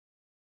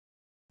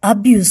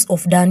Abuse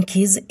of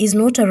donkeys is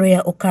not a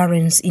rare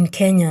occurrence in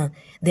Kenya.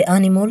 The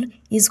animal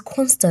is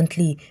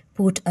constantly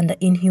put under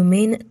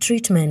inhumane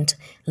treatment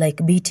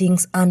like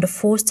beatings and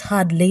forced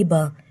hard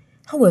labor.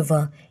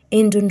 However,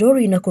 in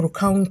Dondori, Nakuru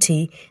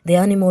County, the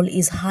animal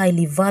is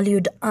highly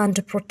valued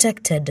and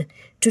protected.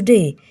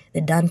 Today,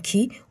 the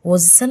donkey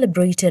was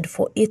celebrated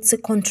for its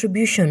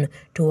contribution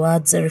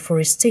towards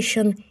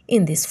reforestation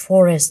in these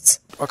forests.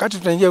 Wakati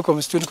tunaingia huko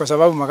msituni, kwa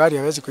sababu magari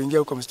hayawezi kuingia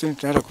huko msituni,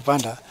 tunaenda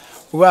kupanda,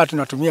 huwa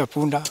tunatumia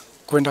punda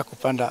kwenda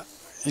kupanda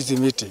hizi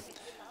miti.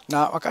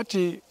 Na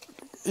wakati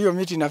hiyo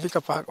miti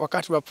inafika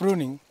wakati wa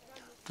pruning,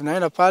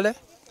 tunaenda pale,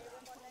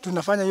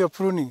 tunafanya hiyo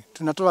pruning,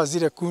 tunatoa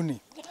zile kuni.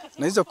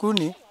 Na hizo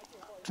kuni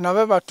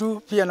tunabeba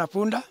tu pia na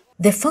punda.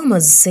 The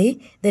farmers say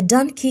the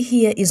donkey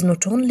here is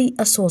not only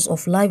a source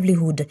of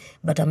livelihood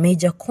but a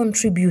major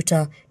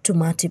contributor to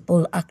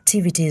multiple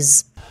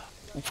activities.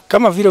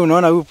 Kama vile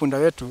unaona huyu punda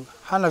wetu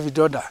hana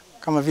vidoda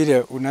kama vile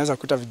unaweza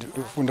kuta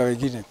punda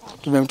wengine.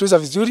 Tumemtunza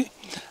vizuri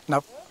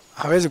na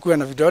hawezi kuwa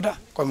na vidoda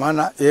kwa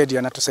maana yeye ndiye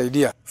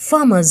anatusaidia.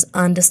 Farmers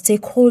and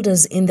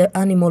stakeholders in the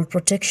animal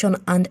protection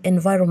and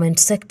environment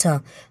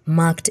sector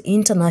marked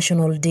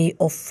International Day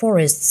of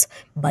Forests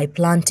by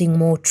planting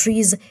more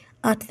trees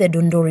at the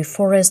Dondori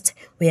forest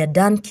where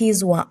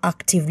donkeys were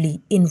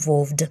actively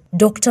involved.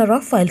 Dr.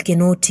 Raphael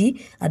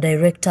Kenoti, a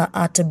director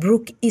at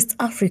Brook East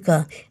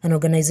Africa, an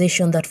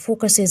organization that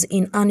focuses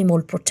in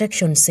animal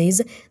protection,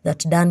 says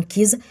that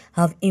donkeys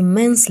have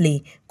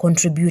immensely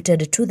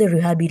contributed to the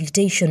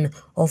rehabilitation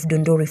of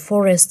Dondori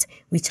forest,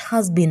 which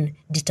has been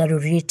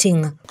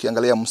deteriorating.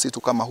 Ukiangalia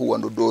msitu kama huu wa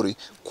Dondori,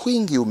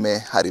 kwingi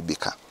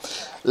umeharibika.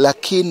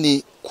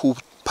 Lakini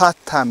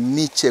kupata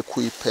miche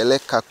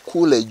kuipeleka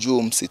kule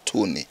juu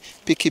msituni,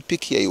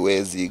 pikipiki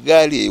haiwezi,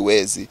 gari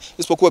haiwezi,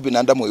 isipokuwa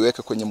binadamu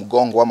iweke kwenye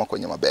mgongo ama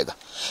kwenye mabega.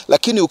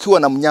 Lakini ukiwa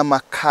na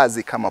mnyama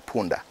kazi kama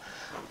punda,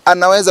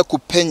 anaweza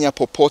kupenya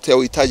popote au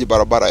uhitaji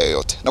barabara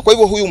yoyote. Na kwa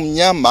hivyo huyu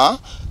mnyama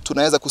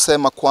tunaweza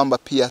kusema kwamba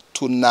pia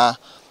tuna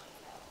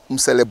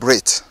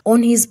celebrate.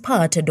 On his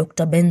part,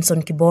 Dr.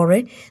 Benson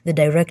Kibore, the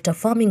Director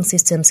Farming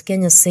Systems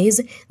Kenya,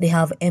 says they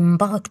have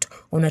embarked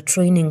on a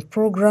training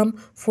program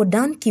for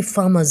donkey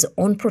farmers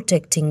on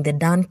protecting the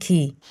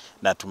donkey.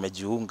 Na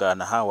tumejiunga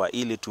na hawa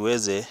ili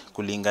tuweze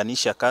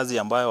kulinganisha kazi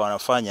ambayo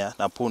wanafanya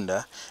na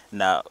punda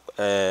na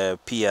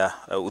pia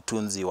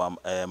utunzi wa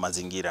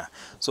mazingira.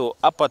 So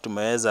hapa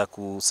tumeweza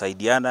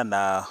kusaidiana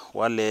na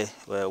wale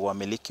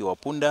wamiliki wa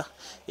punda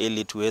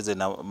ili tuweze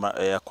na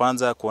ya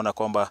kwanza kuona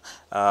kwamba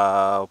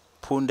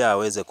punda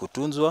aweze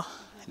kutunzwa,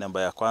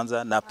 namba ya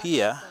kwanza, na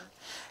pia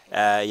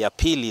ya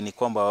pili ni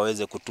kwamba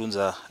waweze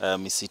kutunza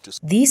misitu.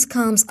 This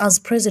comes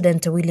as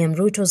President William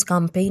Ruto's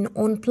campaign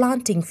on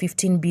planting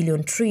 15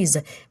 billion trees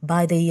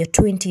by the year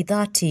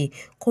 2030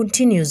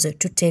 continues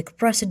to take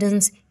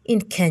precedence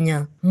in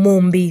Kenya.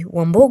 Mombi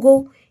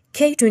Wambogo,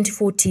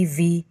 K24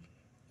 TV,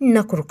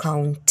 Nakuru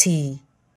County.